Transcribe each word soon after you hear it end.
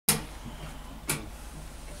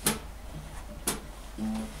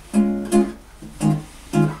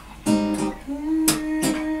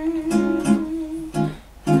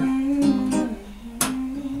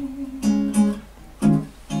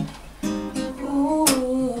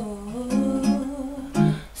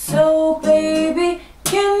So baby,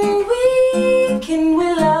 can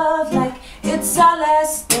we love like it's our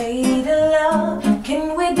last day to love?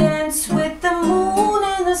 Can we dance with the moon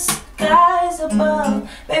in the skies above?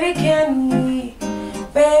 Baby, can we?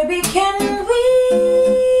 Baby, can we?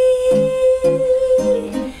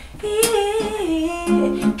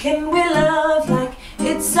 Can we love like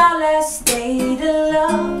it's our last day to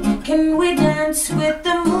love? Can we dance with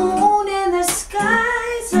the moon in the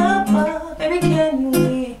skies above? Baby, can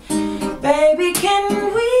we? Baby,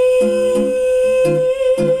 can we?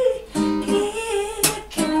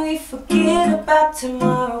 Can we forget about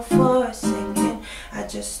tomorrow for a second? I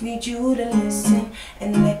just need you to listen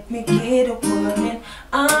and let me get a word in.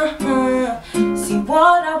 See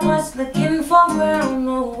what I was looking for around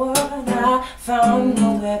the world, I found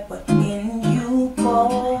nowhere but in you,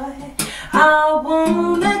 boy. I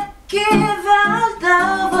wanna give our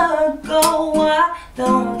love a go. I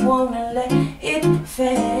don't wanna let it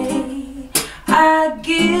fade. I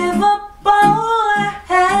give up all I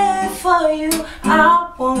have for you.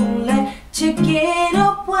 I won't let you get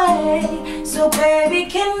away. So baby,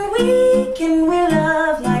 can we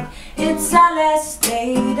love like it's our last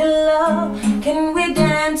day to love? Can we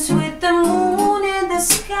dance with the moon in the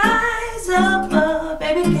skies above?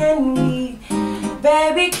 Baby, can we?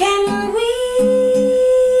 Baby, can we?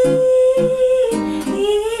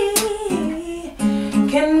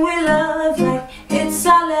 Can we love like it's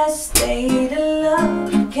our last day to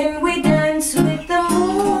love? Can we dance with the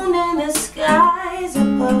moon in the skies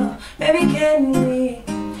above? Baby, can we?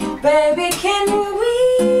 Baby, can we?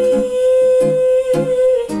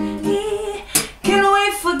 Can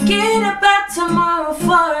we forget about tomorrow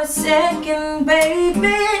for a second,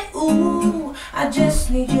 baby? Ooh, I just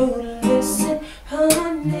need you to listen,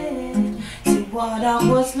 honey. See what I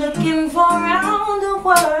was looking for around the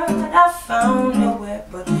world, I found nowhere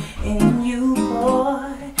but in you,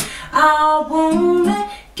 boy. I wanna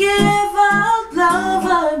give our love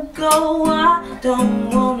a go. I don't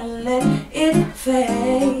wanna let it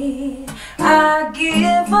fade. I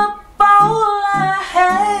give up all I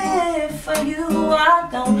have for you. I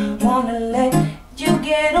don't wanna let you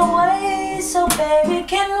get away. So baby,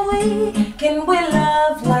 can we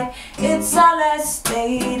love like it's our last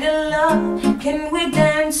day to love? Can we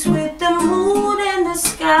dance with the moon and the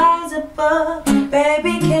skies above?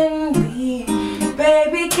 Baby, can we?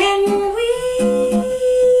 Baby, can we?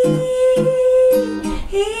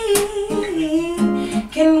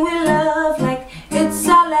 Can we love like it's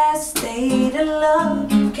our last day to love?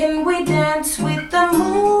 Can we dance with the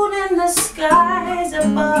moon and the skies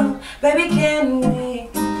above? Baby, can we?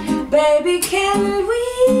 Baby, can